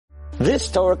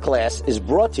This Torah class is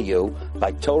brought to you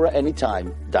by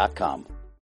TorahAnytime.com.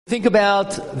 Think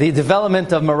about the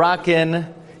development of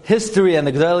Moroccan history and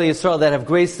the Gedolei Yisrael that have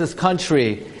graced this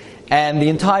country, and the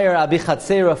entire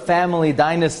Abichatzera family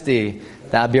dynasty,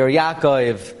 the Abir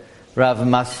Yaakov, Rav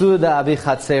Masuda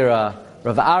Abichatzera,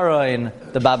 Rav Aron,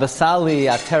 the Baba Sali,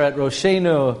 Ateret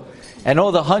Roshenu, and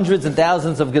all the hundreds and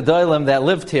thousands of Gedolim that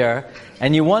lived here.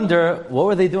 And you wonder, what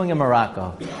were they doing in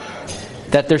Morocco?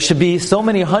 That there should be so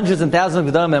many hundreds and thousands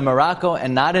of Gedolim in Morocco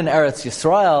and not in Eretz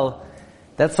Yisrael,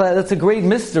 that's a great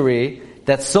mystery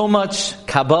that so much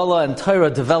Kabbalah and Torah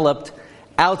developed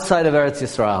outside of Eretz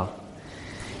Yisrael.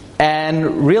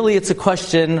 And really it's a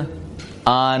question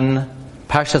on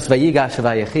Parshas Vayigash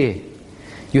Vayechi.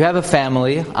 You have a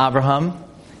family, Abraham,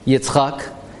 Yitzchak,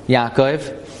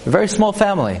 Yaakov, a very small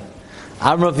family.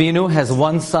 Avraham Avinu has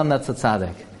one son that's a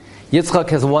tzaddik. Yitzchak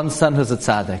has one son who's a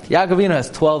tzaddik. Yaakov Avinu has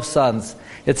 12 sons.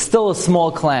 It's still a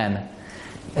small clan.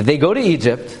 They go to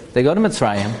Egypt, they go to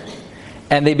Mitzrayim,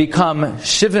 and they become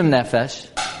Shivim Nefesh,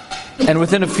 and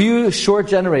within a few short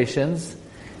generations,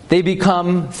 they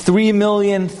become 3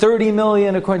 million, 30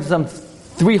 million, according to some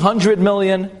 300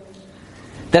 million,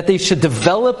 that they should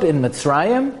develop in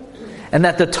Mitzrayim, and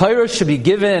that the Torah should be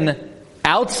given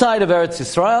outside of Eretz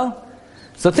Yisrael.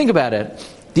 So think about it.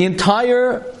 The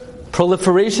entire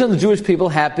proliferation of the Jewish people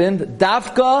happened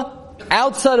dafka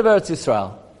outside of Eretz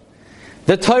Yisrael.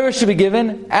 The Torah should be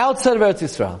given outside of Eretz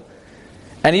Yisrael.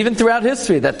 And even throughout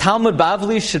history, that Talmud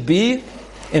Bavli should be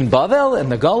in Bavel, in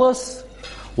the Golos.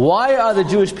 Why are the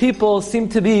Jewish people seem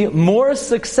to be more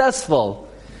successful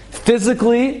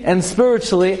physically and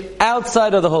spiritually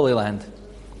outside of the Holy Land?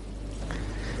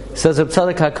 Says Reb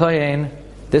Tzadok HaKohen,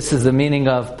 this is the meaning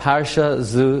of Parsha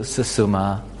Zu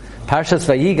Sesuma. Parshas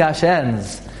Vayigash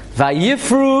ends.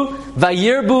 Vayifru,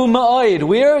 Vayirbu Ma'oid.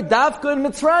 We're Dafka in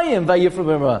Mitzrayim. Vayifru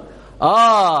B'ma.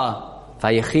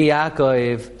 Vayechi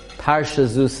Yaakov. Parsha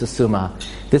Zu Sesuma.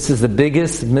 This is the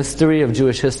biggest mystery of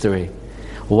Jewish history.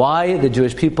 Why the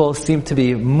Jewish people seem to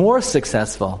be more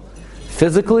successful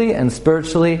physically and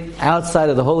spiritually outside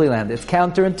of the Holy Land. It's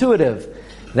counterintuitive.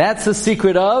 That's the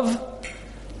secret of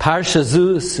Parsha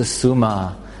Zu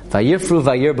Sesuma. Vayifru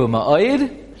Vayirbu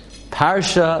Ma'oid.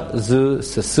 Parsha Zu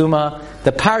Sesuma.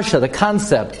 The Parsha, the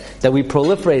concept that we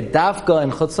proliferate Dafka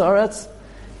and Chutz Haaretz,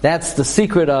 that's the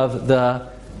secret of the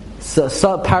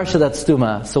Parsha that's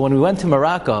Stuma. So when we went to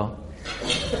Morocco,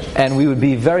 and we would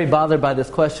be very bothered by this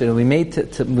question, we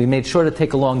made sure to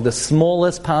take along the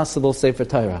smallest possible Sefer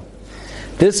Torah.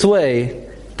 This way,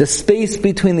 the space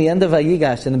between the end of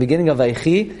Vayigash and the beginning of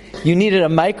Vayechi, you needed a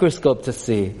microscope to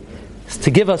see, to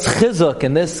give us chizuk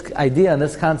in this idea, in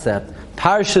this concept.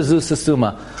 Parsha Zu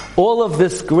Sesuma. All of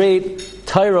this great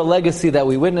Torah legacy that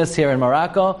we witness here in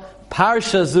Morocco,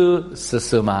 Parsha Zu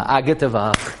Sesuma.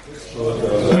 Agitavach.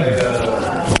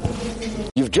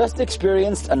 You've just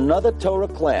experienced another Torah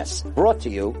class brought to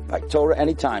you by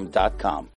TorahAnytime.com.